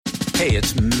Hey,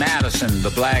 it's Madison the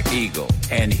Black Eagle,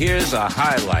 and here's a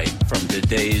highlight from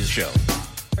today's show.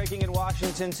 Breaking in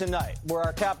Washington tonight, where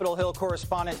our Capitol Hill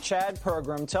correspondent Chad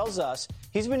Pergram tells us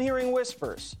he's been hearing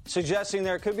whispers suggesting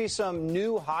there could be some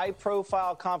new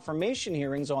high-profile confirmation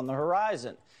hearings on the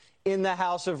horizon in the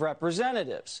House of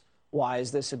Representatives. Why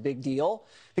is this a big deal?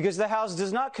 Because the House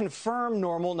does not confirm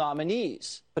normal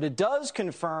nominees, but it does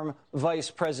confirm vice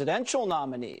presidential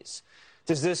nominees.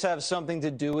 Does this have something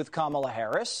to do with Kamala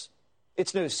Harris?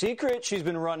 It's no secret she's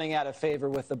been running out of favor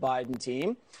with the Biden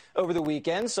team. Over the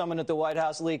weekend, someone at the White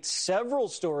House leaked several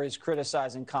stories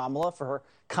criticizing Kamala for her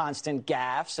constant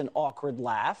gaffes and awkward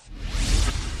laugh.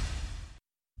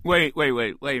 Wait a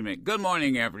minute. Good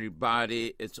morning,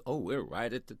 everybody. We're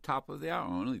right at the top of the hour,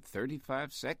 only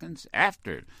 35 seconds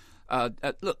after.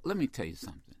 Look, let me tell you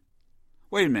something.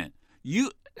 Wait a minute.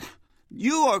 You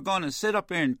are going to sit up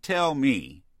there and tell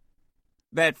me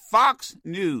that Fox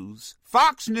News,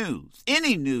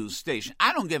 any news station,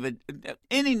 I don't give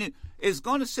any news, is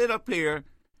going to sit up here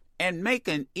and make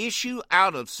an issue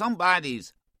out of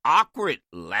somebody's awkward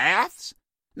laughs?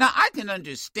 Now, I can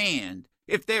understand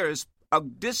if there is a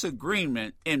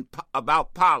disagreement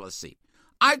about policy.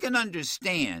 I can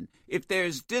understand if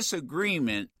there's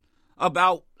disagreement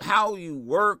about how you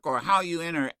work or how you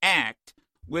interact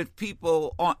with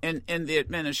people in the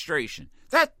administration.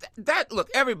 Look,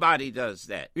 everybody does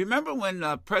that. Remember when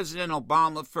President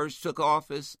Obama first took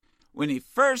office? When he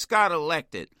first got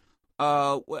elected,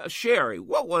 Sherry,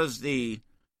 what was the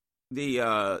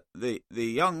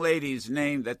young lady's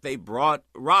name that they brought?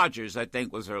 Rogers, I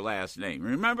think, was her last name.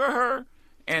 Remember her?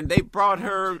 And they brought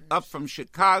her up from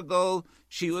Chicago.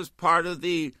 She was part of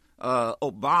the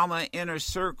Obama inner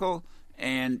circle.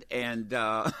 And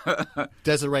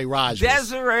Desiree Rogers.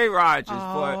 Desiree Rogers.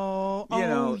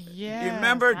 Yes. You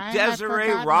remember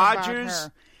Desiree Rogers?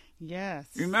 Yes.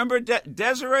 Remember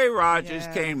Desiree Rogers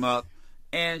came up,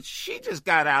 and she just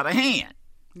got out of hand.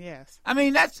 Yes. I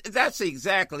mean, that's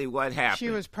exactly what happened.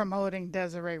 She was promoting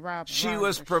Desiree Rogers. She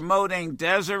was promoting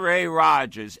Desiree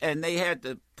Rogers, and they had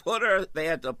to put her. They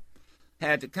had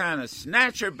to kind of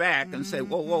snatch her back and say,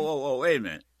 "Whoa, wait a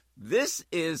minute. This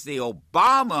is the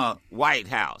Obama White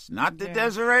House, not the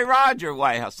Desiree Rogers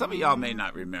White House." Some of y'all may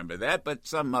not remember that, but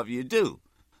some of you do.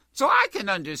 So I can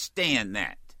understand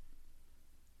that.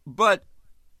 But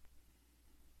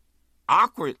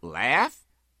awkward laugh?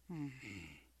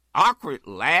 Awkward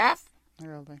laugh?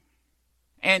 Really?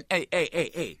 And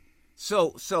hey.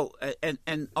 So and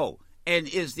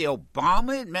is the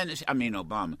Obama administration,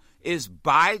 is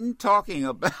Biden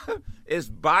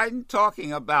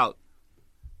talking about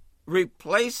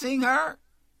replacing her?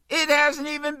 It hasn't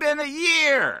even been a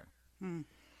year.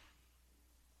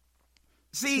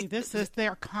 See,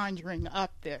 they're conjuring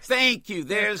up this. Thank you.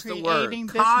 There's the word.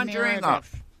 Conjuring up.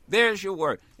 There's your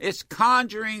word. It's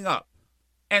conjuring up.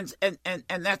 And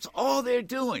that's all they're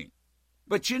doing.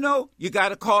 But you got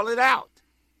to call it out.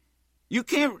 You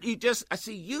can't,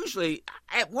 usually,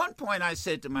 at one point I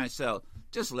said to myself,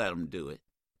 just let them do it.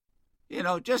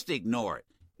 Just ignore it.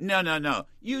 No.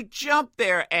 You jump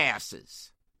their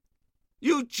asses.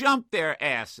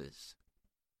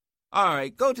 All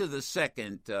right, go to the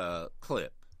second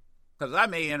clip, because I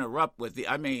may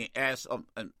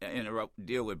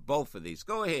deal with both of these.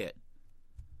 Go ahead.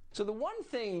 So the one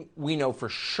thing we know for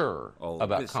sure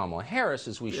about Kamala Harris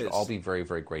is we should all be very,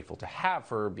 very grateful to have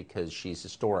her, because she's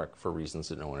historic for reasons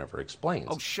that no one ever explains.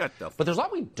 Oh, shut the But there's a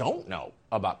lot we don't know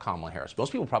about Kamala Harris.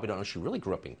 Most people probably don't know she really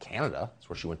grew up in Canada. That's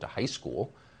where she went to high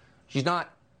school. She's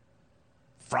not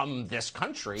from this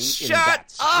country.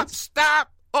 Shut up!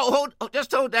 Stop!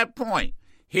 Just hold that point.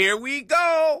 Here we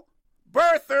go,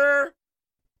 birther.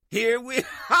 Here's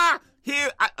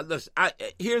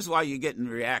why you're getting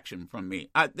reaction from me.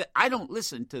 I don't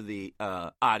listen to the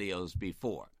audios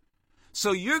before,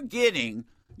 so you're getting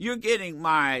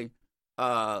my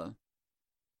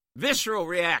visceral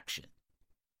reaction,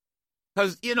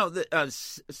 because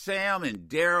Sam and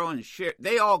Daryl and Sher,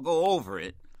 they all go over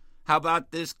it. How about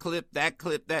this clip,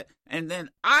 that, and then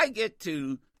I get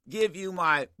to give you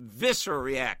my visceral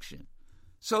reaction.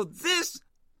 So this,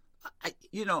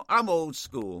 I'm old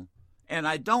school, and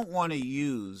I don't want to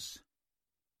use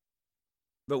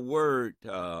the word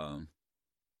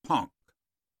punk,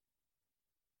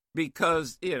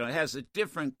 because it has a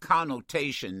different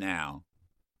connotation now,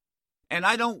 and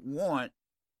I don't want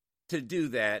to do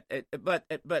that. But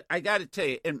I got to tell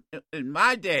you, in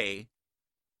my day,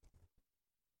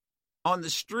 on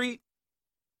the street,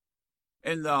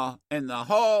 in the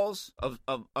halls of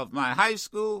my high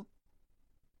school,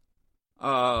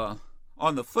 on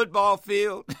the football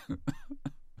field,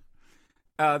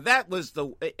 That was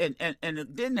and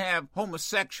it didn't have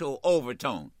homosexual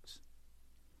overtones.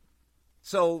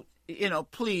 So,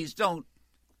 please don't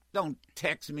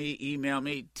text me, email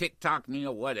me, TikTok me,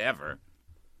 or whatever.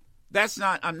 That's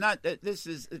not, I'm not, this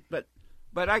is, but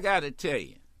I got to tell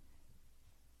you,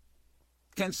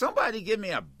 can somebody give me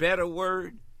a better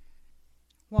word?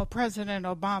 Well, President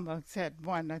Obama said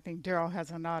one. I think Daryl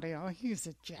has an audio. He's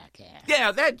a jackass.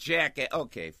 Yeah, that jackass.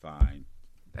 Okay, fine.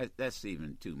 That's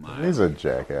even too much. He's a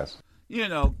jackass.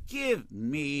 Give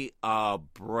me a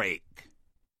break.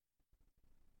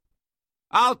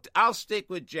 I'll stick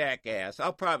with jackass.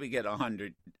 I'll probably get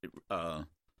 100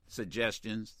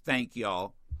 suggestions. Thank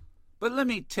y'all. But let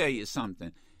me tell you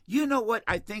something. You know what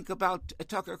I think about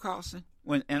Tucker Carlson?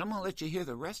 And I'm gonna let you hear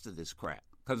the rest of this crap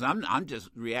because I'm just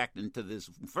reacting to this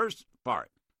first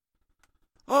part.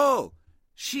 Oh,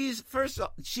 this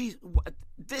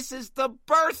is the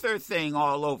birther thing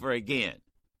all over again.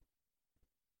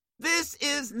 This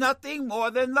is nothing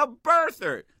more than the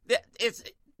birther.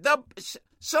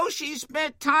 So she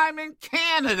spent time in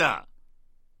Canada.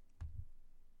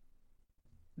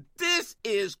 This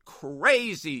is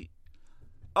crazy.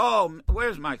 Oh,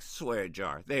 where's my swear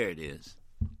jar? There it is.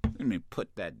 Let me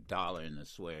put that dollar in the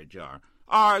swear jar.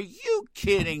 Are you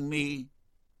kidding me?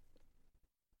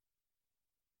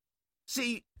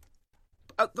 See,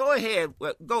 go ahead.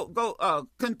 Go.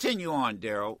 Continue on,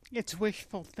 Daryl. It's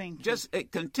wishful thinking. Just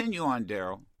continue on,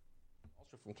 Daryl.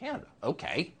 From Canada.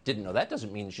 Okay, didn't know that.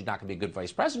 Doesn't mean she's not going to be a good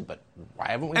vice president, but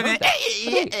why haven't we heard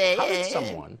that? How did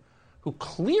someone who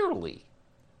clearly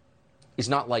is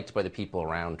not liked by the people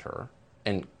around her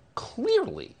and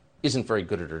clearly isn't very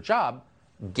good at her job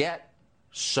get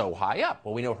so high up?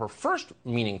 Well, we know her first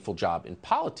meaningful job in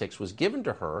politics was given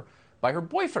to her by her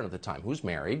boyfriend at the time, who's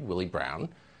married, Willie Brown,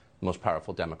 the most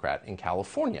powerful Democrat in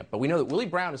California. But we know that Willie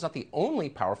Brown is not the only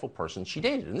powerful person she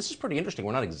dated. And this is pretty interesting.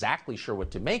 We're not exactly sure what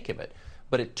to make of it.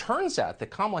 But it turns out that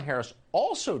Kamala Harris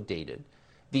also dated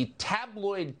the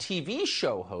tabloid TV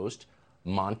show host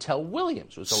Montel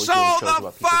Williams, who's always doing shows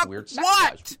about people's weird sex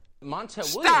lives.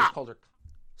 Montel Williams called her.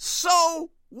 So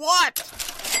what?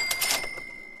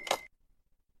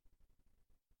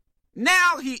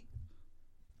 Now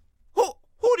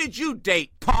who did you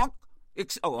date, punk?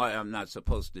 I'm not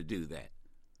supposed to do that.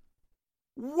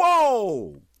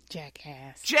 Whoa,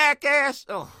 jackass.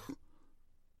 Oh.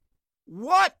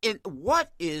 What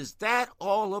is that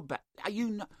all about?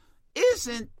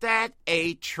 Isn't that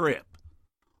a trip?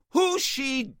 Who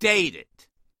she dated?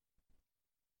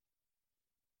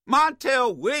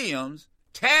 Montel Williams,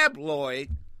 tabloid.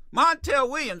 Montel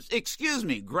Williams,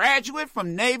 graduate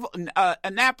from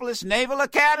Annapolis Naval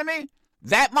Academy?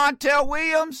 That Montel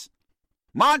Williams?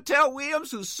 Montel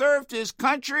Williams who served his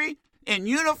country in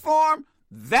uniform?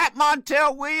 That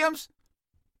Montel Williams?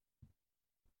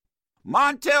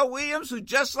 Montel Williams, who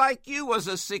just like you was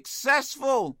a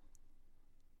successful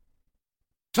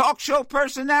talk show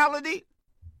personality?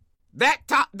 That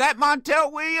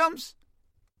Montel Williams?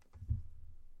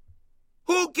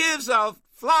 Who gives a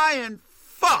flying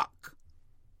fuck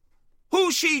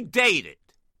who she dated?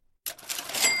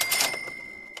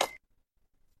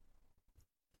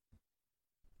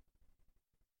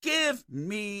 Give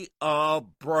me a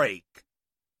break.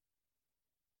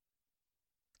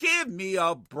 Give me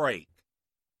a break.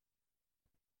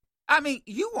 I mean,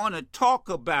 you want to talk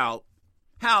about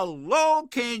how low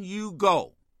can you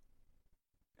go?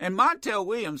 And Montel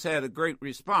Williams had a great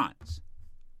response.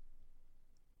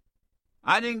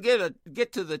 I didn't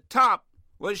get to the top.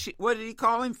 What did he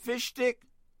call him? Fish stick?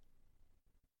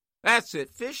 That's it,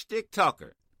 Fish Stick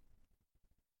Tucker.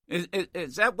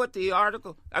 Is that what the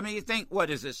article? I mean, you think, what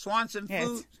is it, Swanson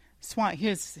Foods?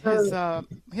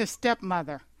 His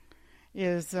stepmother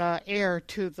is heir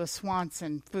to the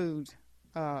Swanson Foods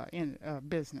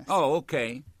business. Oh,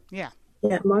 okay. Yeah.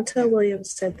 Yeah, Montel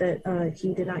Williams said that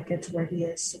he did not get to where he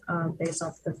is based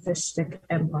off the fish stick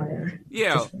empire.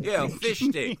 Yeah, fish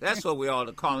stick. That's what we ought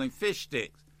to call him, fish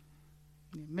sticks.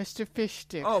 Mr. Fish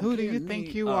Stick, oh, who do you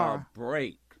think you are?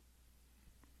 Break.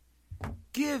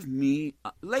 Give me,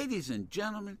 ladies and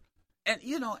gentlemen, and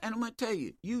I'm going to tell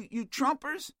you, you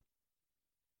Trumpers,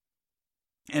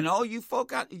 and all you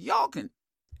folk out, y'all can,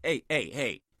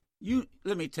 hey,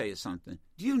 let me tell you something.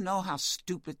 Do you know how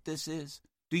stupid this is?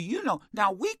 Do you know?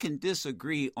 Now, we can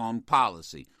disagree on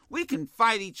policy. We can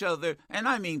fight each other, and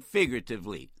I mean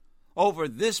figuratively, over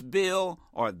this bill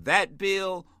or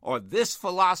this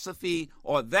philosophy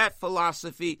or that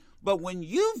philosophy. But when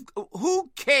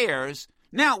who cares?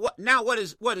 Now what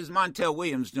is Montel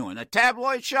Williams doing? A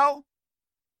tabloid show?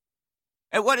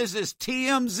 And what is this,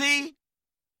 TMZ?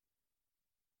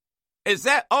 Is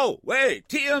that? Oh, wait,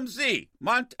 TMZ,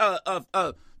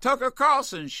 Tucker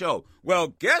Carlson show.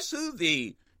 Well, guess who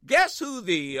the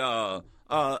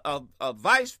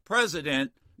vice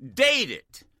president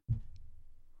dated?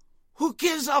 Who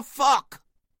gives a fuck?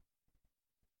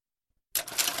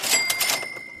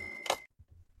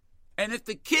 And if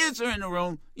the kids are in the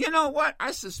room, you know what?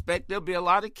 I suspect there'll be a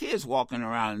lot of kids walking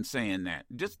around and saying that.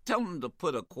 Just tell them to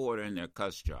put a quarter in their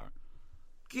cuss jar.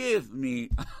 Give me...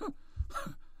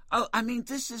 I mean,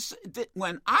 this is...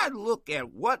 When I look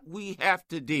at what we have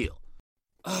to deal...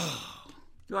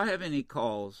 do I have any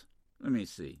calls? Let me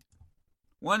see.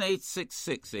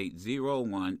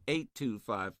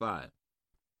 1-866-801-8255.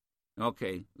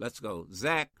 Okay, let's go.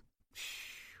 Zach.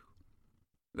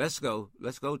 Let's go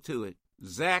to it.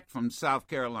 Zach from South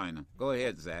Carolina. Go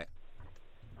ahead, Zach.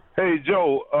 Hey,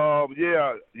 Joe.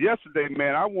 Yesterday,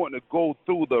 man, I wanted to go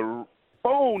through the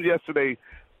phone yesterday.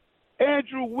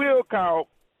 Andrew Wilkow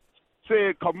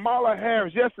said Kamala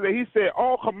Harris. Yesterday, he said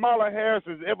all Kamala Harris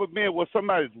has ever been was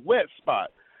somebody's wet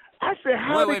spot. I said,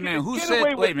 wait a minute.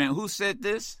 Who said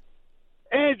this?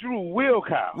 Andrew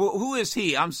Wilkow. Well, who is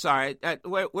he? I'm sorry.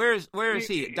 Where is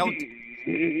he? He's on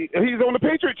the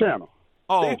Patriot Channel.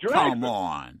 Oh, come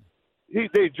on.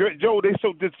 Joe, they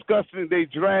so disgusting. They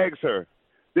drags her.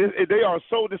 They are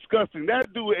so disgusting.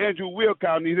 That dude, Andrew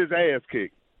Wilkow, needs his ass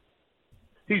kicked.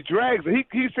 He drags her.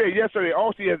 He said yesterday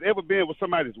all she has ever been was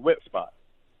somebody's wet spot.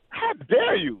 How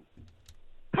dare you?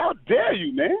 How dare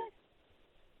you, man?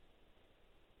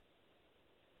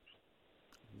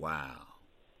 Wow.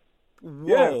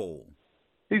 Whoa.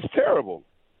 Yeah. He's terrible.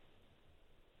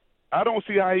 I don't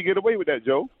see how he get away with that,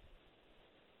 Joe.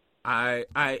 I'll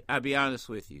be honest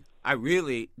with you. I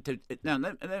really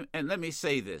let me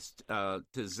say this to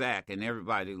Zach and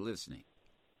everybody listening.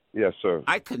 Yes, sir.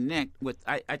 I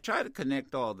try to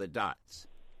connect all the dots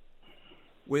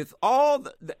with all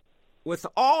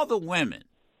the women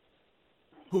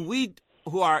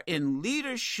who are in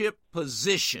leadership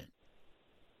position.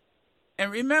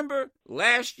 And remember,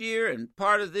 last year and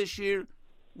part of this year,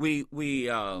 we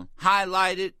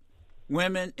highlighted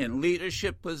women in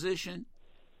leadership position.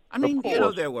 I mean, you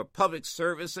know, there were public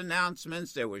service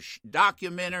announcements, there were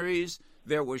documentaries,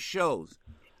 there were shows.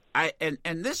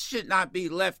 And this should not be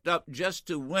left up just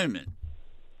to women.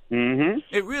 Mm-hmm.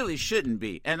 It really shouldn't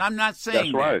be. And I'm not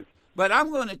saying that's right. But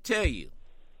I'm going to tell you,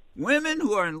 women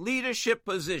who are in leadership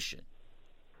position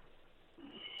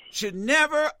should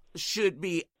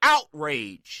be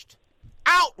outraged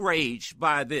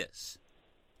by this.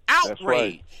 Outraged. That's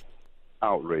right.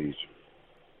 Outraged.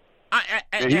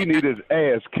 And he needs his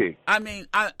ass kicked. I mean,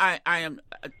 I am.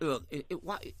 Look,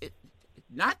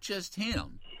 not just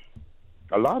him.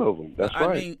 A lot of them. That's right.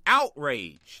 I mean,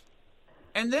 outraged.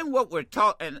 And then what we're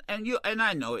talking, and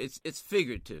I know it's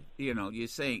figurative. You know, you're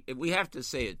saying we have to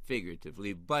say it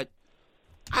figuratively, but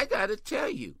I got to tell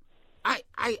you, I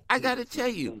got to tell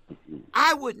you,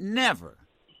 I would never,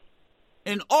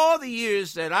 in all the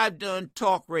years that I've done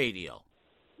talk radio,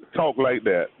 talk like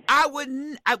that. I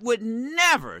would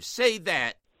never say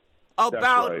that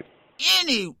about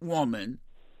any woman,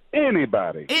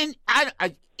 anybody.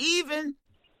 Even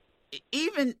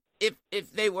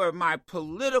if they were my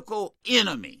political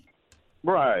enemy.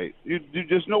 Right. You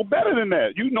just know better than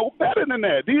that. You know better than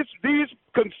that. These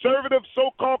conservative,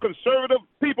 so-called conservative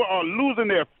people are losing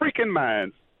their freaking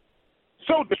minds.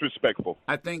 So disrespectful.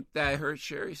 I think that I heard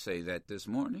Sherry say that this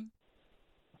morning.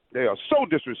 They are so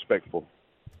disrespectful.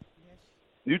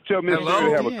 You tell me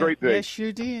you have a great day. Yes,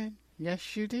 you did.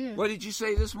 Yes, you did. What did you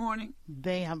say this morning?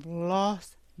 They have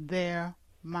lost their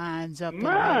minds up in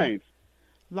here. Minds.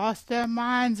 Lost their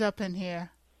minds up in here.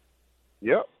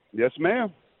 Yep. Yes,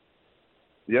 ma'am.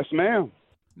 Yes, ma'am.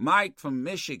 Mike from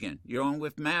Michigan. You're on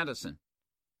with Madison.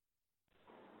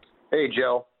 Hey,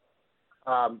 Joe.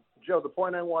 Joe, the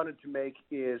point I wanted to make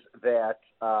is that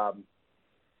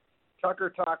Tucker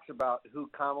talks about who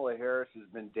Kamala Harris has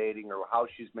been dating or how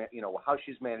she's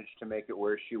managed to make it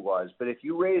where she was. But if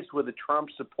you raised with a Trump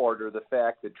supporter the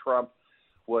fact that Trump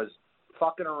was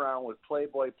fucking around with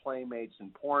Playboy playmates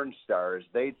and porn stars,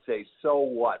 they'd say, so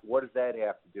what? What does that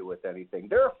have to do with anything?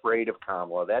 They're afraid of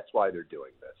Kamala. That's why they're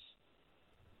doing this.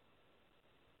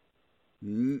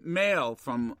 Mel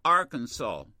from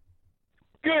Arkansas.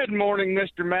 Good morning,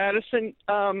 Mr. Madison.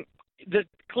 The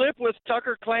clip with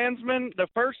Tucker Klansman, the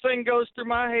first thing goes through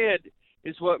my head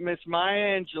is what Miss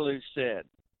Maya Angelou said.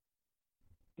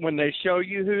 When they show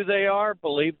you who they are,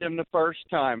 believe them the first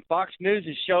time. Fox News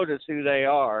has showed us who they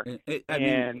are. I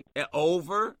mean,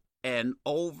 over and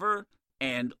over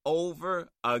and over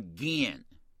again.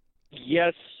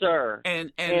 Yes, sir.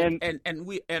 And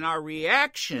our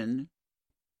reaction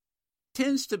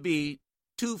tends to be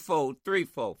twofold,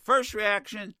 threefold. First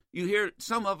reaction, you hear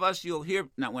some of us, you'll hear,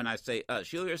 not when I say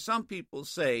us, you'll hear some people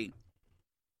say,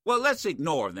 well, let's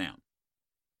ignore them.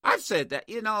 I've said that,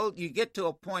 you get to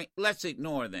a point, let's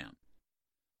ignore them.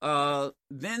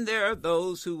 Then there are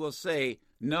those who will say,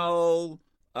 no,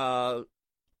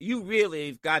 you really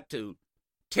have got to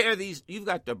you've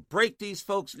got to break these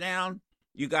folks down.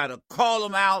 You got to call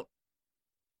them out.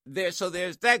 So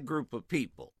there's that group of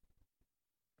people.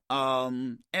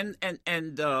 And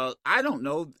I don't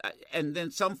know. And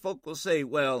then some folk will say,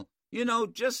 well,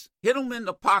 just hit them in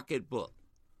the pocketbook.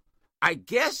 I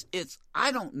guess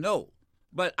I don't know.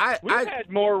 But we've had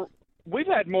more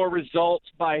results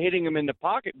by hitting them in the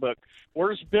pocketbook.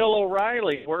 Where's Bill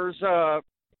O'Reilly? Where's I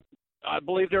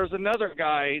believe there was another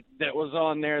guy that was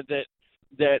on there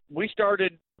that we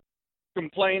started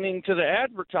complaining to the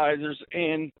advertisers,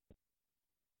 and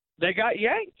they got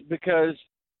yanked because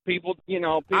people put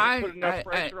enough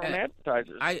pressure on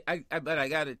advertisers. But I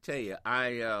got to tell you,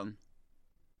 I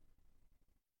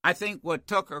think what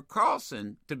Tucker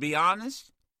Carlson, to be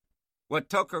honest, what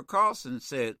Tucker Carlson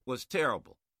said was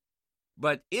terrible.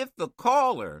 But if the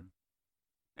caller,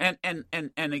 and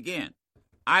again,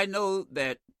 I know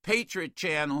that Patriot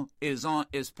Channel is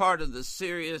part of the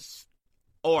Sirius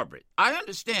orbit. I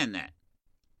understand that.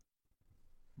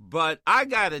 But I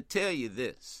got to tell you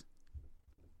this.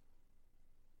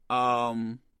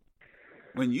 When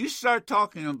you start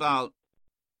talking about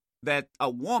that a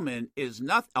woman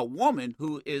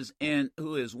who is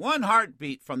one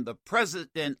heartbeat from the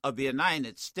President of the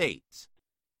United States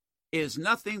is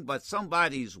nothing but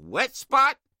somebody's wet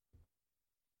spot.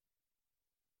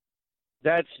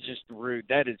 That's just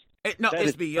rude.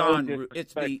 It's beyond rude.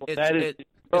 It's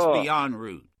beyond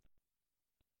rude.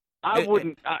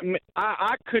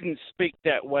 I couldn't speak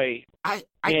that way. I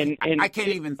can't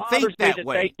even think that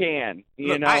way. They can,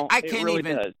 Look, I can't really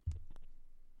even. does.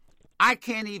 I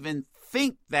can't even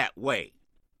think that way.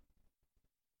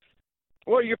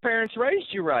 Well, your parents raised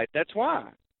you right. That's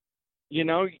why.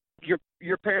 Your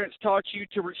parents taught you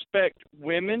to respect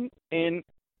women and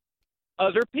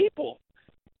other people.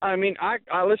 I mean, I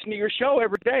listen to your show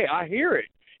every day. I hear it.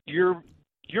 You're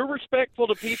respectful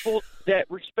to people that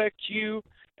respect you,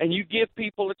 and you give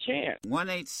people a chance.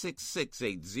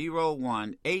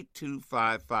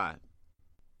 1-866-801-8255.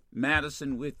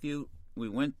 Madison with you. We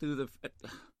went through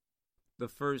the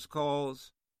first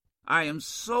calls. I'll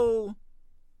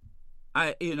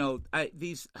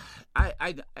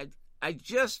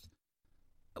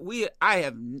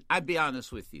be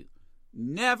honest with you,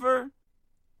 never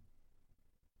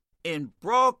in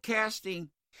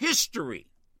broadcasting history,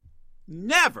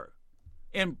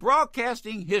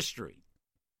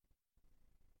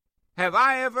 have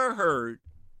I ever heard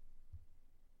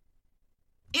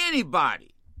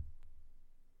anybody,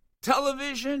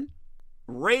 television,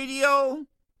 radio,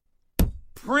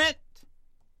 print.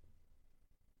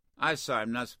 I'm sorry,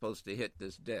 I'm not supposed to hit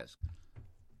this desk.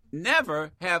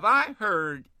 Never have I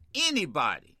heard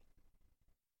anybody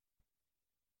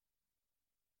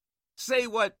say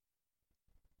what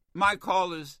my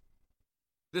callers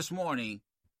this morning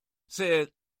said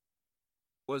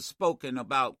was spoken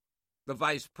about the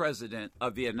Vice President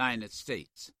of the United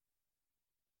States.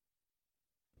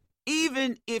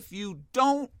 Even if you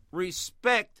don't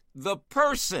respect the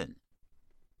person,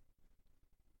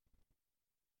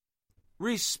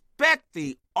 respect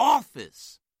the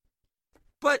office.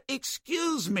 But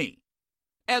excuse me,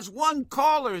 as one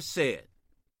caller said,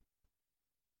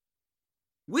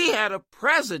 we had a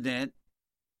president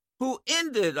who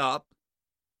ended up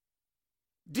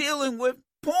dealing with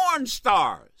porn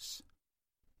stars,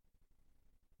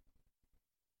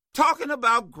 talking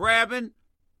about grabbing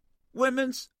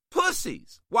women's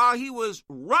pussies while he was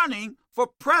running for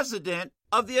president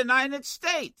of the United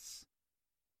States.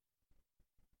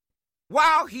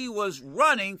 While he was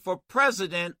running for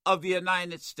president of the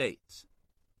United States.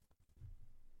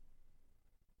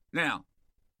 Now,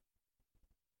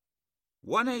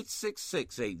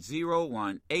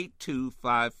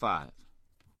 1-866-801-8255.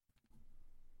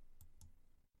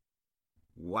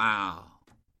 Wow.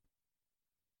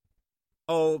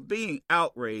 Oh, being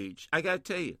outraged. I got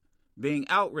to tell you, being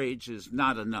outraged is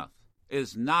not enough.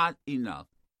 Is not enough.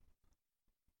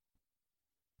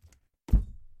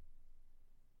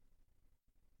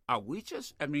 Are we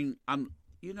just, do me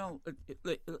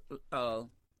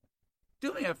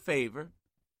a favor.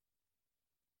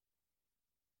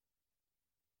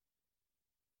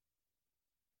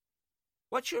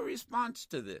 What's your response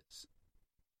to this?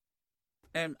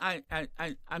 And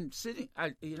I'm sitting,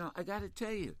 I got to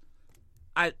tell you,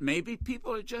 maybe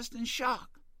people are just in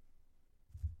shock.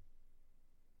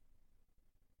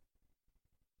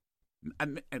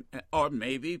 Or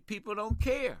maybe people don't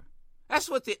care. That's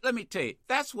what let me tell you,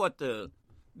 that's what the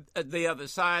other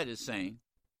side is saying.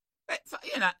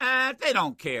 They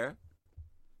don't care.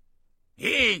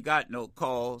 He ain't got no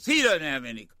calls. He doesn't have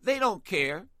any. They don't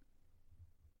care.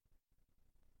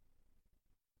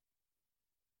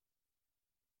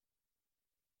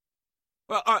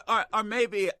 Well, or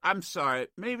maybe, I'm sorry,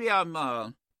 maybe I'm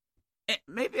overreacting.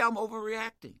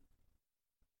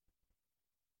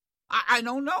 I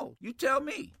don't know. You tell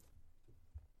me.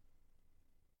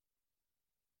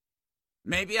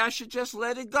 Maybe I should just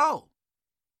let it go.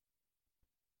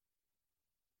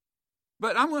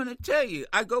 But I'm going to tell you,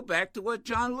 I go back to what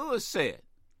John Lewis said.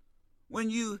 When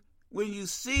you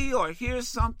see or hear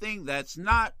something that's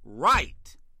not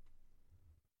right,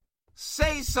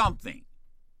 say something.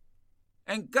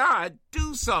 And God,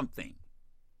 do something.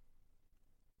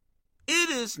 It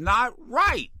is not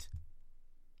right.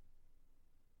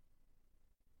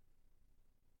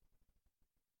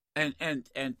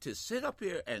 And to sit up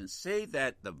here and say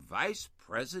that the Vice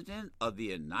President of the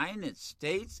United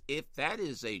States, if that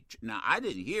is now I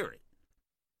didn't hear it,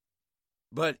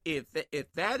 but if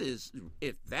that is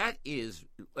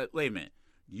wait a minute,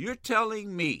 you're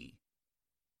telling me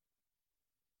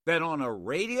that on a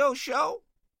radio show,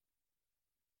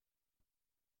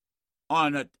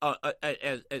 on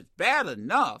as bad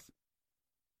enough,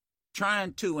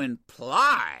 trying to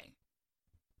imply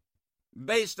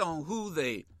based on who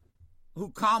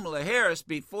Kamala Harris,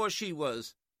 before she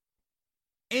was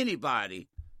anybody,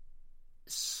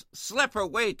 slept her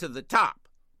way to the top.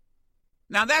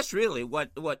 Now that's really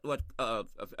what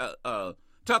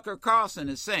Tucker Carlson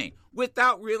is saying,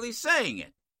 without really saying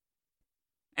it.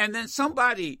 And then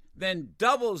somebody then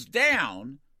doubles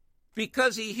down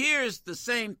because he hears the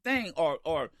same thing,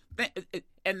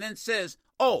 and then says,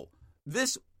 "Oh,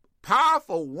 this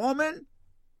powerful woman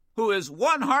who is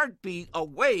one heartbeat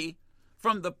away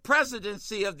from the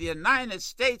presidency of the United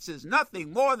States is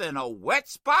nothing more than a wet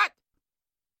spot?"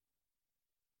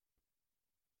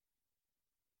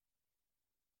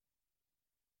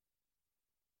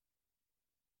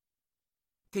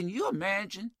 Can you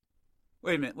imagine?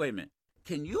 Wait a minute.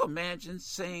 Can you imagine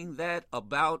saying that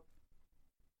about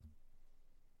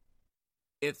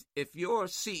if your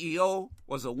CEO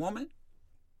was a woman?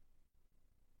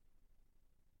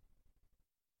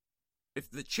 If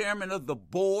the chairman of the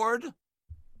board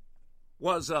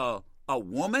was a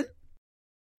woman?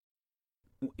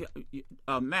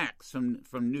 Max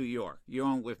from New York. You're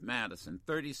on with Madison,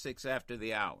 36 after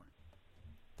the hour.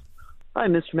 Hi,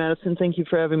 Mr. Madison. Thank you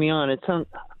for having me on. It sounds,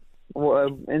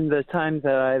 in the time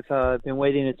that I've been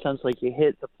waiting, it sounds like you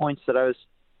hit the points that I was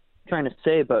trying to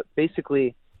say. But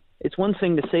basically, it's one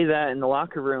thing to say that in the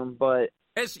locker room, but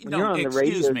when you're on the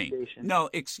radio station. No,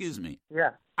 excuse me.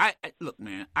 Yeah. I look,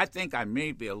 man, I think I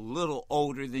may be a little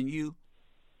older than you.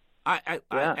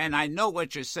 And I know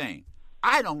what you're saying.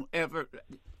 I don't ever,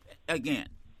 again,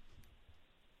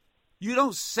 you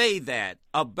don't say that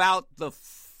about the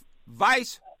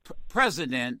Vice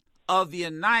President of the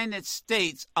United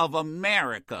States of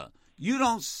America. You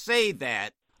don't say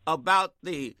that about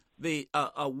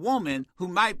a woman who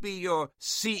might be your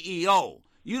CEO.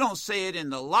 You don't say it in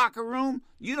the locker room.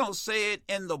 You don't say it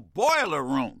in the boiler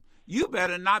room. You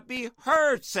better not be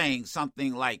heard saying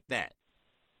something like that.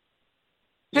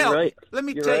 Hell, right. Let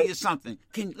me tell you something.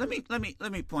 Let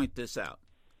me point this out.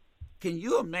 Can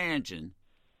you imagine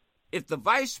if the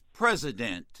Vice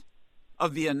President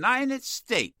of the United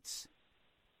States,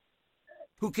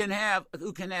 who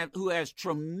has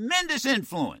tremendous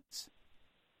influence,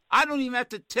 I don't even have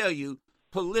to tell you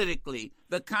politically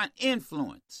the kind of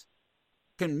influence,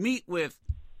 can meet with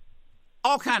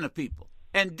all kind of people,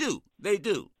 and they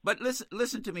do. But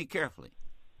listen to me carefully.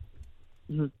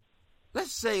 Mm-hmm.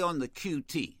 Let's say on the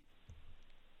QT,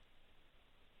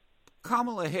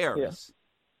 Kamala Harris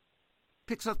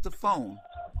picks up the phone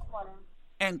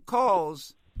and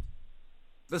calls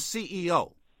the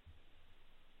CEO.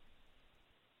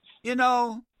 You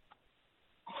know,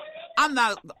 I'm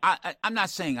not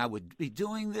saying I would be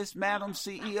doing this, Madam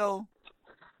CEO,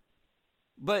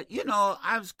 but you know,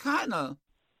 I was kind of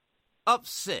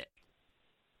upset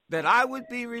that I would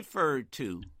be referred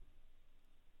to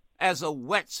as a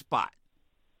wet spot.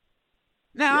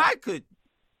 Now, I could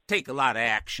take a lot of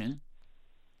action.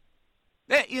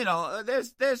 You know,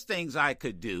 there's things I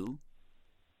could do.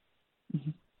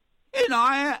 You know,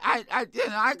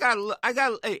 I got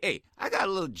a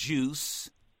little juice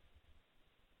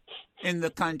in the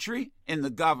country, in the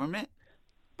government,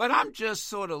 but I'm just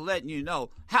sort of letting you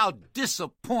know how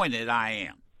disappointed I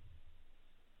am.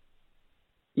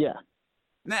 Yeah.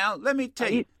 Now, let me tell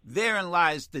you, therein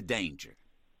lies the danger.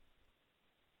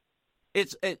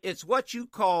 It's what you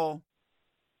call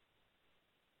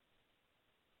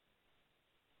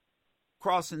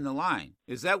crossing the line.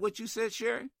 Is that what you said,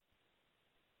 Sherry?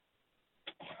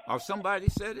 Or somebody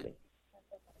said it?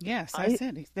 Yes, I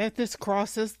said it. That this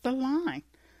crosses the line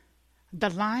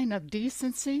of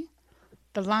decency,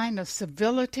 the line of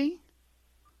civility.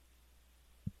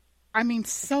 I mean,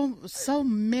 so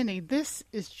many. This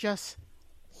is just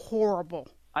horrible.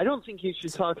 I don't think you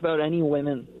should talk about any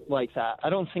women like that. I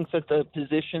don't think that the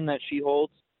position that she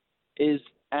holds is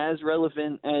as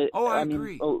relevant as. I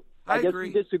agree. I guess agree.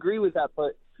 you disagree with that,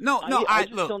 but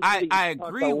I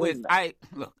agree with I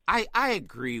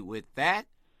agree with that.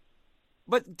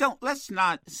 But let's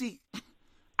not see.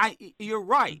 You're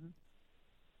right.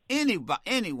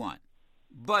 Anyone,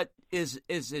 but it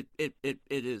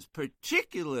is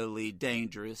particularly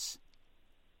dangerous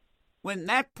when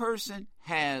that person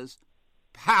has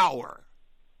power.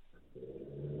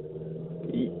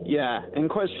 Yeah, and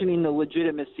questioning the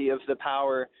legitimacy of the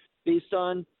power based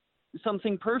on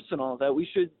something personal that we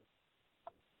shouldn't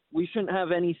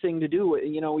have anything to do with.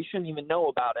 We shouldn't even know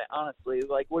about it, honestly.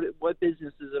 Like, what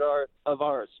business is it of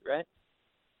ours, right?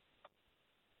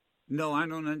 No, I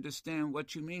don't understand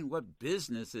what you mean. What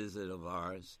business is it of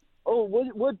ours? Oh,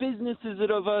 what business is it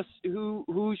of us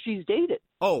who she's dated?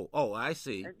 Oh, I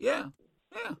see. Yeah.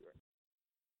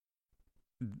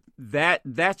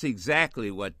 That's exactly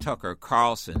what Tucker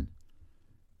Carlson,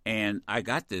 and I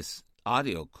got this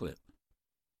audio clip.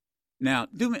 Now,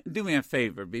 do me a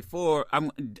favor before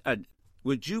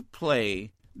would you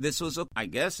play? This was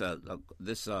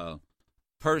this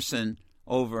person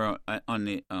over on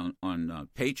the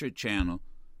Patriot Channel.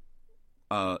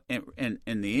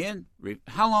 In the end,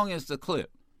 how long is the clip?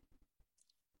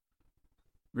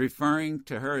 Referring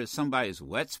to her as somebody's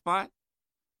wet spot.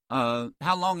 How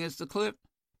long is the clip?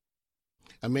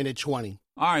 1:20.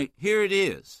 All right, here it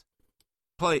is.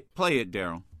 Play it,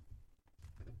 Daryl.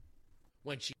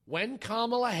 When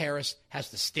Kamala Harris has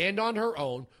to stand on her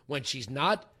own, when she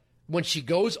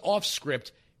goes off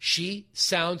script, she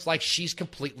sounds like she's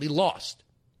completely lost.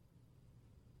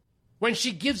 When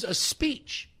she gives a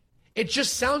speech, it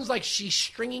just sounds like she's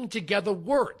stringing together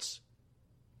words.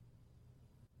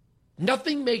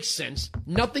 Nothing makes sense.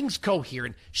 Nothing's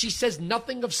coherent. She says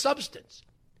nothing of substance.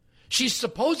 She's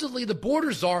supposedly the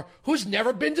border czar who's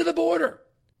never been to the border.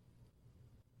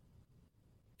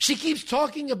 She keeps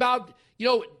talking about,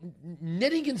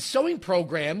 knitting and sewing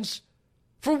programs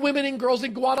for women and girls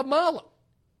in Guatemala.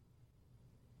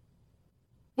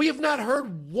 We have not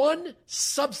heard one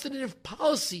substantive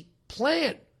policy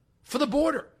plan for the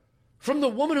border from the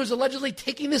woman who's allegedly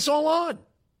taking this all on.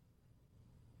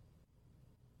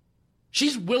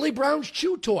 She's Willie Brown's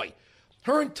chew toy.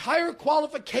 Her entire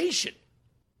qualification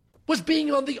was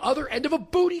being on the other end of a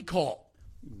booty call.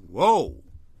 Whoa.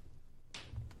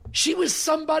 She was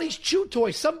somebody's chew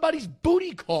toy, somebody's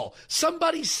booty call,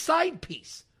 somebody's side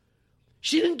piece.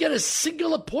 She didn't get a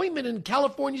single appointment in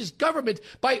California's government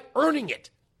by earning it.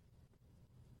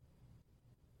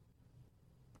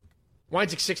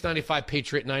 Weinzig 695,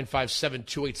 Patriot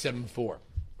 957-2874.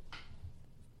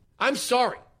 I'm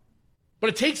sorry, but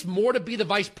it takes more to be the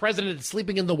vice president than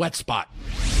sleeping in the wet spot.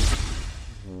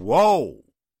 Whoa.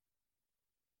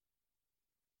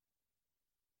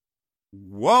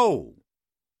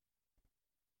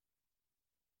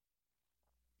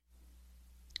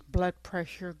 Blood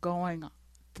pressure going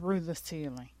through the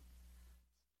ceiling.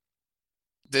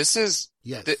 This is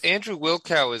yes. Andrew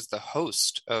Wilkow is the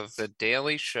host of The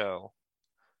Daily Show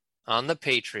on the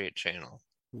Patriot Channel.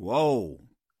 Whoa.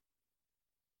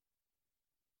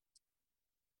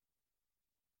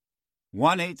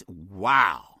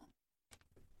 Wow.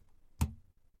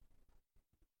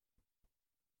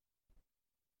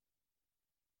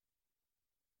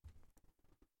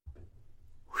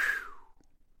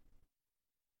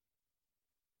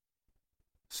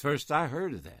 First I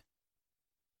heard of that.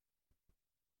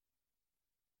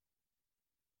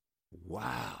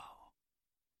 Wow.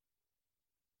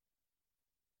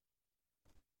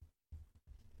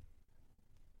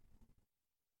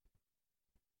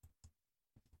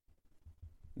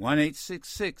 One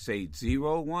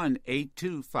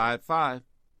 866-801-8255.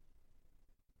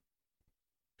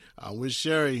 I wish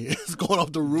Sherry is going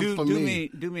off the roof for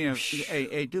me.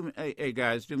 Hey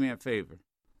guys, do me a favor.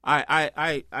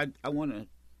 I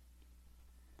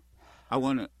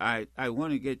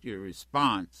want to get your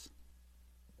response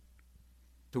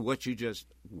to what you just.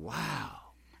 Wow.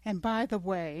 And by the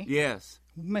way, yes,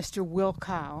 Mr.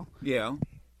 Wilkow. Yeah.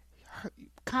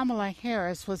 Kamala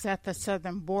Harris was at the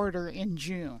southern border in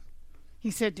June.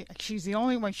 He said she's the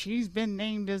only one. She's been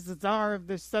named as the czar of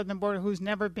the southern border who's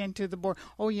never been to the border.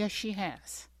 Oh, yes, she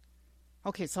has.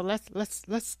 Okay, so let's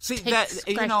see scratch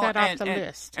that off the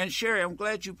list. And Sherry, I'm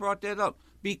glad you brought that up,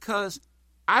 because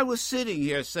I was sitting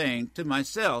here saying to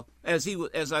myself as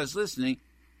I was listening,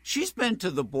 she's been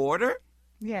to the border.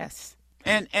 Yes.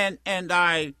 And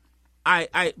I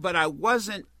but I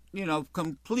wasn't,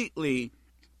 completely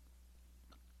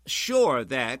sure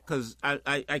that, because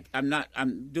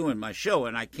I'm doing my show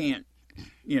and I can't,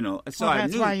 so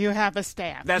that's why you have a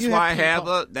staff. That's why I have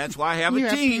a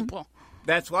team.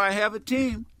 That's why I have a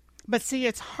team. But see,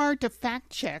 it's hard to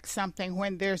fact check something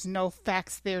when there's no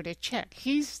facts there to check.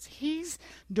 He's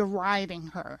deriding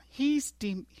her. He's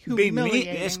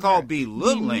humiliating her. It's called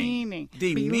belittling.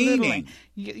 Demeaning.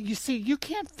 You see, you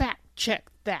can't fact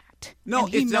check that. No,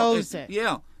 and he knows it.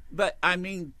 Yeah, but I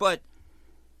mean,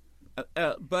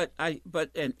 I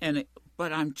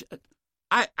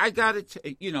got it.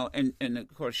 And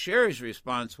of course, Sherry's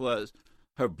response was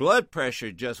her blood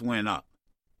pressure just went up.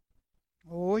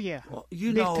 Oh yeah, well,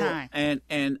 big time. And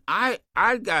I'm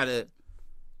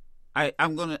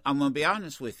gonna be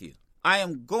honest with you. I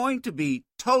am going to be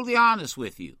totally honest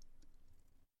with you.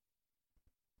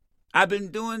 I've been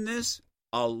doing this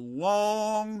a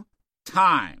long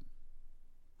time.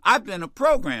 I've been a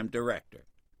program director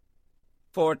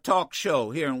for a talk show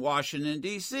here in Washington,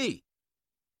 D.C.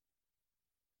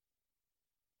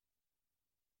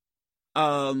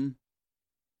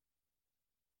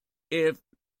 If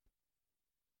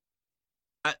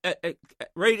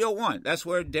Radio 1, that's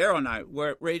where Daryl and I were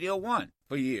at Radio 1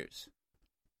 for years.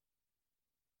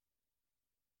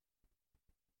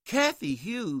 Kathy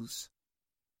Hughes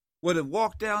would have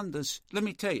walked down this. Let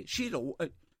me tell you, she'd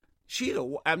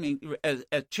as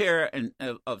chair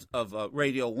of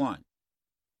Radio 1.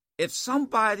 If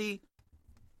somebody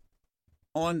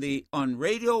on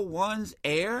Radio 1's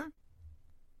air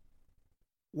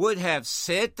would have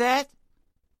said that,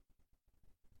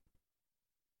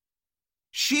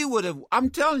 she would have, I'm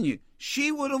telling you,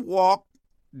 she would have walked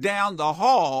down the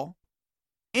hall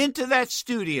into that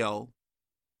studio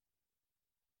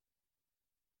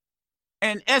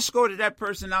and escorted that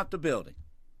person out the building.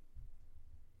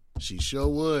 She sure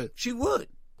would. She would.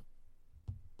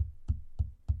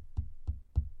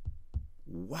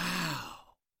 Wow.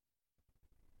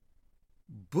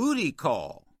 Booty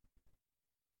call.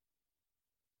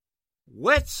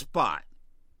 Wet spot.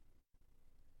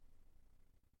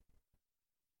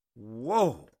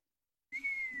 Whoa.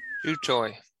 Chew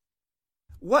toy.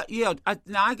 What? Yeah,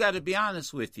 now I got to be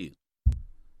honest with you.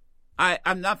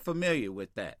 I'm not familiar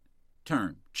with that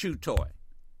term, chew toy.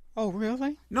 Oh,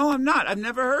 really? No, I'm not. I've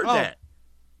never heard that.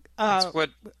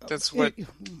 That's what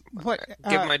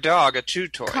give my dog a chew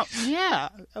toy. Yeah.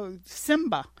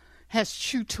 Simba has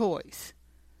chew toys.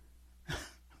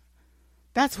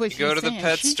 That's what you go to the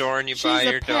pet store and you buy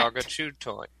your dog a chew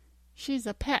toy. She's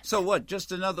a pet. So what?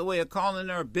 Just another way of calling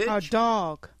her a bitch? A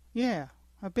dog. Yeah,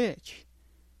 a bitch.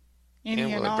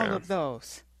 Any and all of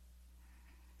those.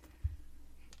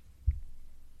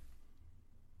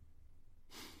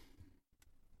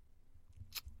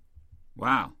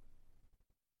 Wow.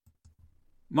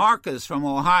 Marcus from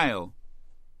Ohio.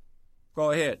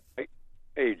 Go ahead.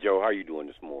 Hey, Joe, how you doing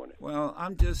this morning? Well,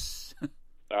 I'm just...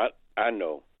 I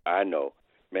know.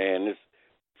 Man, this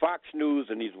Fox News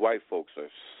and these white folks are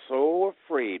so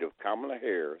afraid of Kamala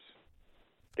Harris,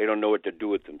 they don't know what to do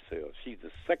with themselves. She's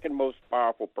the second most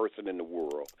powerful person in the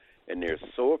world, and they're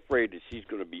so afraid that she's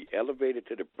going to be elevated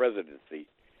to the presidency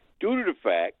due to the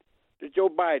fact that Joe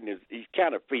Biden he's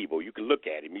kind of feeble. You can look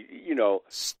at him,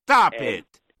 Stop it.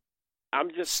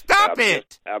 I'm just... Stop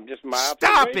it. I'm just my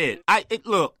Stop it.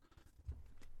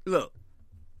 Look.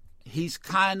 He's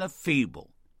kind of feeble.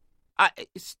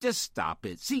 Just stop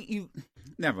it. See, you...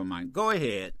 Never mind. Go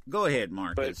ahead,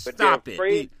 Marcus. But stop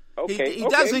it. He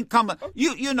doesn't come...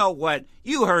 You know what?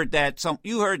 You heard that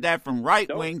You heard that from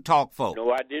right-wing talk folk.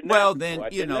 No, I did not. Well, then,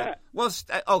 not. Well,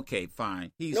 okay,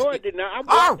 fine. No, I did not. I'm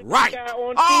all watching right. This guy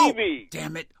on TV.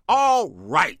 Damn it. All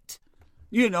right.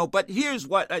 But here's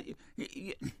what...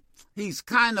 he's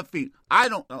kind of feeble. I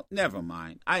don't know. Never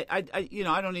mind. I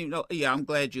don't even know. Yeah, I'm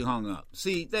glad you hung up.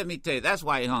 See, let me tell you, that's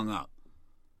why he hung up.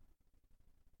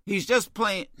 He's just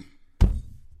playing...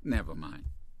 Never mind.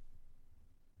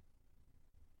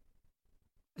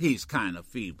 He's kind of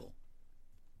feeble.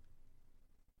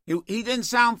 He didn't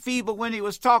sound feeble when he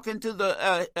was talking to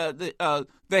the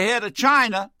head of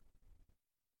China.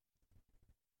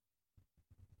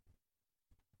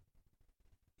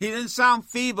 He didn't sound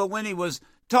feeble when he was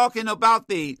talking about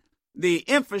the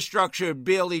infrastructure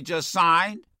bill he just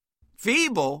signed.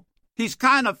 Feeble? He's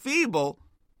kind of feeble.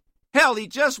 Hell, he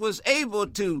just was able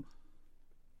to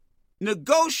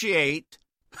negotiate.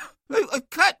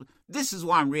 Cut. This is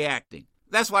why I'm reacting.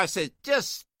 That's why I said,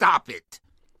 just stop it.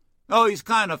 Oh, he's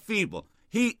kind of feeble.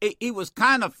 He was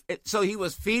kind of, so he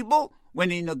was feeble when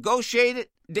he negotiated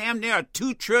damn near a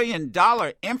 $2 trillion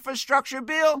infrastructure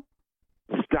bill?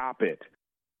 Stop it.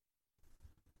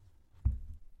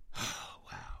 Oh,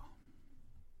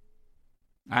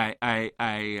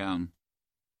 wow.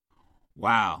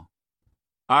 Wow.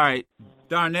 All right,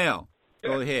 Darnell,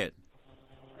 go ahead.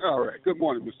 All right. Good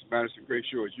morning, Mr. Madison. Great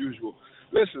show as usual.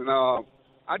 Listen,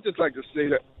 I'd just like to say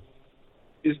that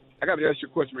I got to ask you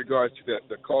a question in regards to the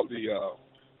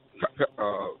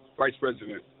vice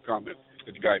president comment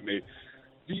that the guy made.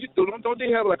 Don't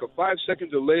they have like a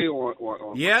 5-second delay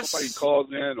on yes. somebody calls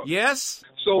in? Yes.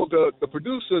 So the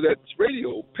producer of that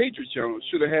radio, Patriot Channel,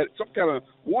 should have had some kind of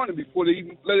warning before they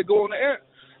even let it go on the air,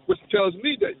 which tells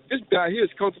me that this guy here is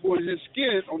comfortable in his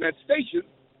skin on that station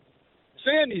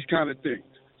saying these kind of things.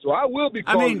 So I will be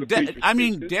calling the Patriot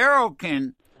station. Daryl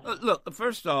can look.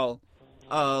 First of all,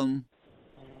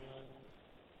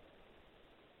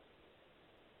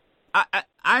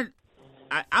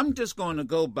 I'm just going to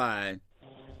go by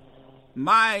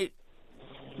my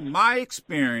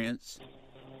experience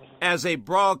as a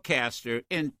broadcaster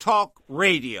in talk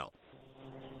radio,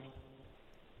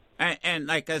 and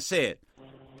like I said,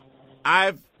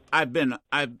 I've been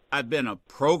a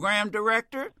program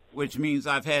director, which means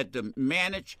I've had to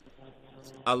manage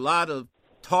a lot of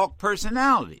talk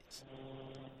personalities.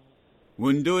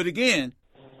 Wouldn't do it again.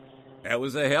 That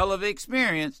was a hell of an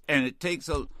experience, and it takes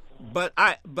a. But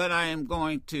I am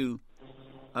going to.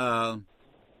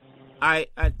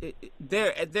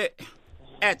 There.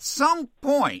 At some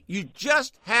point, you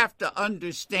just have to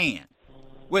understand,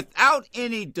 without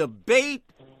any debate,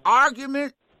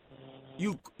 argument,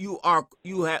 you are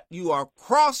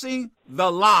crossing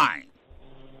the line.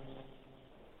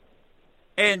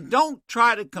 And don't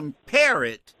try to compare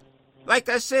it. Like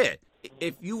I said,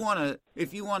 if you want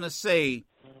to say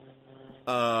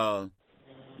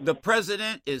the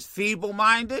president is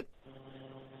feeble-minded,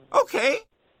 okay.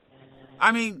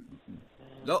 I mean,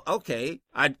 okay.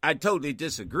 I totally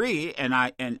disagree, and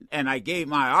I gave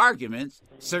my arguments.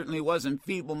 Certainly wasn't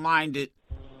feeble-minded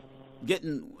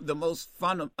getting the most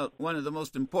one of the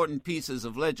most important pieces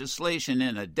of legislation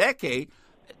in a decade.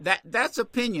 That's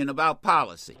opinion about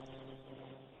policy.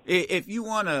 If you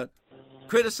want to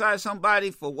criticize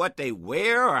somebody for what they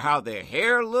wear or how their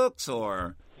hair looks,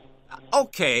 or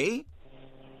okay,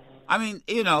 I mean,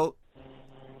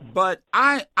 but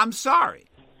I'm sorry.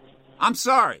 I'm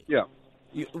sorry. Yeah.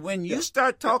 When you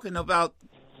start talking about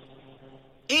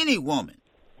any woman,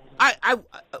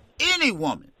 any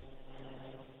woman,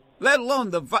 let alone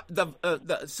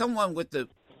the someone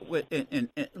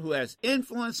who has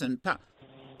influence and power,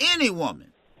 any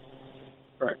woman,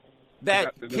 right?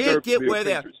 That can't get where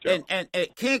they're and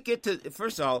it can't get to.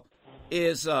 First of all,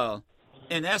 is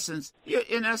in essence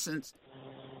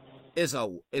is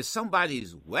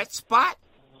somebody's wet spot.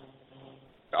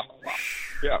 Oh, wow.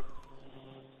 Yeah.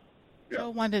 So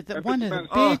one of the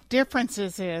big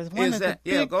differences is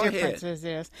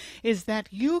that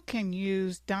you can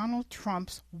use Donald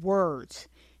Trump's words,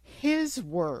 his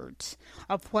words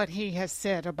of what he has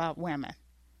said about women.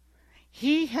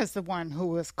 He has the one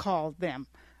who has called them,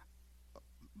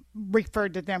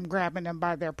 referred to them grabbing them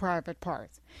by their private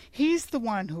parts. He's the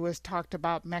one who has talked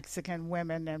about Mexican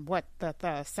women and what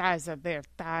the size of their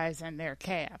thighs and their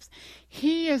calves.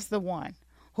 He is the one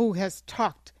who has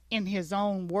talked in his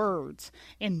own words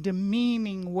in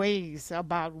demeaning ways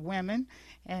about women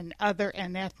and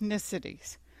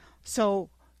ethnicities. So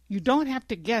you don't have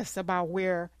to guess about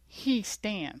where he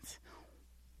stands.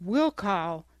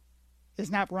 Wilkow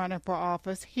is not running for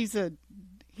office. He's a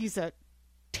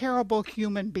terrible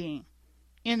human being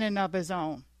in and of his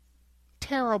own.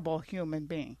 Terrible human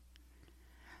being.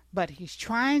 But he's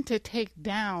trying to take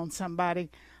down somebody,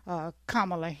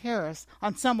 Kamala Harris,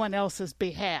 on someone else's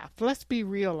behalf. Let's be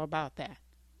real about that.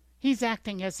 He's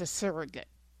acting as a surrogate.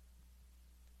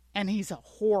 And he's a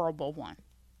horrible one.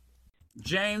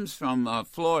 James from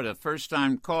Florida,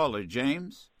 first-time caller.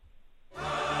 James?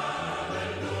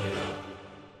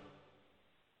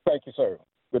 Thank you, sir.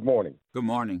 Good morning. Good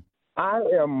morning. I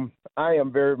am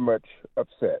very much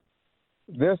upset.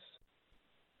 This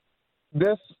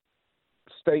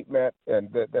statement and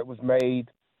that was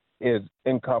made is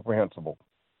incomprehensible.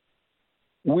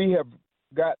 We have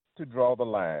got to draw the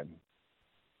line.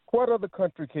 What other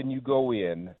country can you go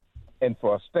in and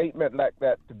for a statement like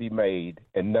that to be made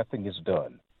and nothing is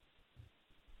done?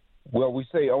 Well, we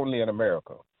say only in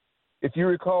America. If you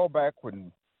recall back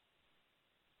when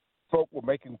folk were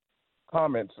making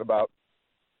comments about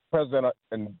President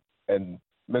and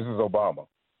Mrs. Obama,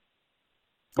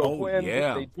 But when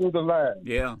they drew the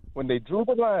line, when they drew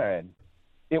the line,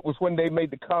 it was when they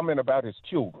made the comment about his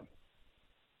children.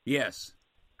 Yes.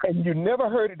 And you never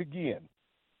heard it again.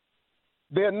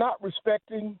 They're not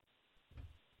respecting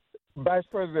Vice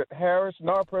President Harris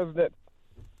nor President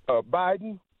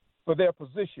Biden for their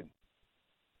position.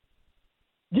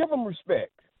 Give them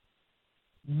respect.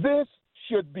 This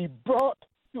should be brought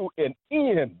to an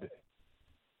end.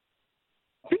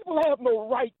 People have no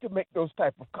right to make those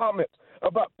type of comments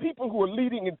about people who are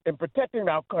leading and protecting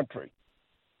our country.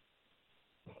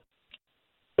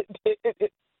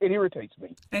 It irritates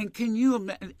me. And can you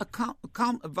imagine,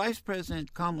 Vice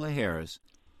President Kamala Harris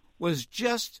was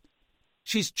just,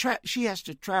 she has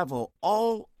to travel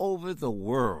all over the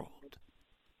world.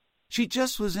 She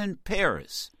just was in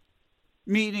Paris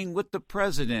meeting with the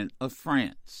president of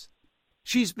France.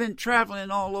 She's been traveling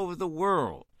all over the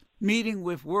world, meeting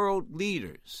with world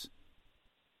leaders.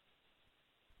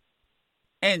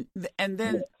 And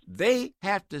then they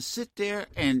have to sit there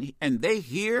and they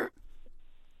hear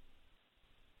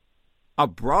a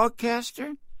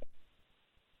broadcaster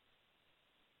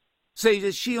say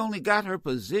that she only got her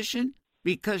position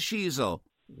because she's a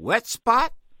wet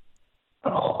spot?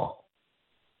 Oh.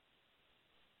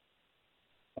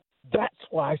 That's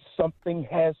why something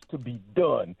has to be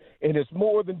done. And it's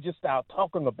more than just our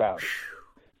talking about it.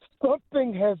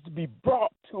 Something has to be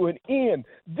brought to an end.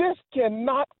 This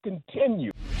cannot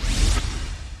continue.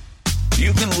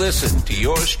 You can listen to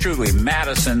yours truly,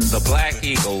 Madison the Black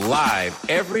Eagle, live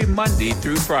every Monday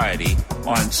through Friday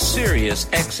on Sirius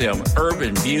XM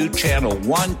Urban View Channel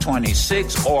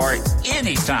 126 or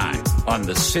anytime on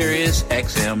the Sirius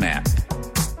XM app.